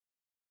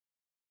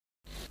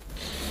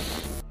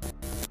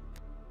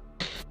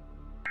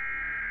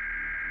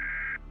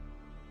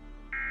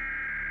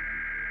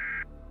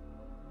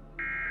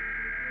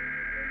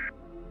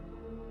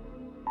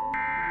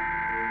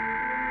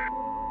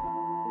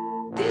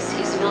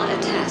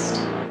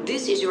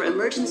is your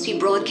emergency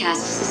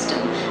broadcast system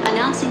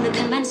announcing the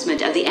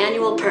commencement of the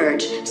annual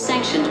purge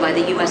sanctioned by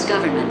the U.S.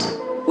 government.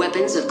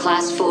 Weapons of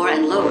Class 4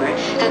 and lower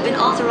have been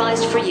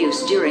authorized for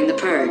use during the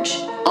purge.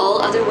 All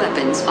other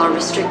weapons are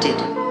restricted.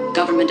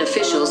 Government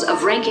officials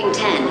of ranking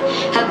 10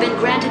 have been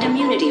granted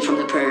immunity from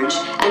the purge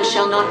and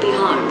shall not be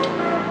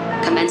harmed.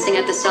 Commencing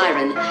at the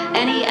siren,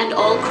 any and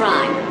all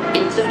crime,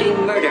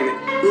 including murder,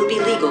 will be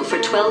legal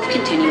for 12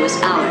 continuous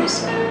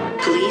hours.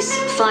 Police,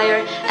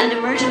 fire, and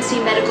emergency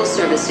medical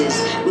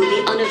services will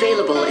be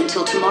unavailable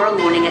until tomorrow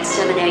morning at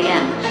 7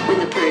 a.m. when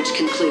the purge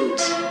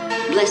concludes.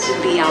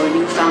 Blessed be our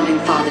new founding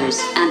fathers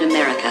and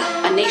America,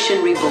 a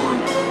nation reborn.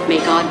 May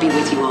God be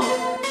with you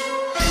all.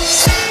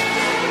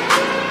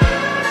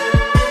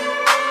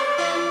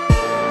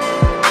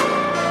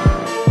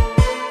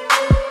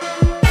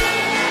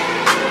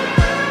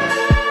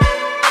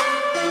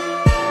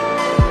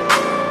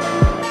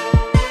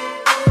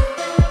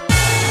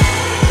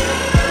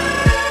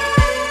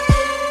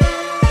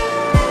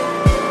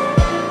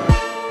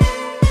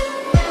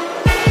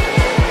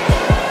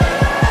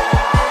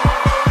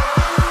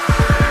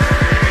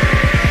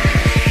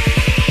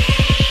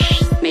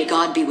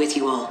 God be with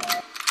you all.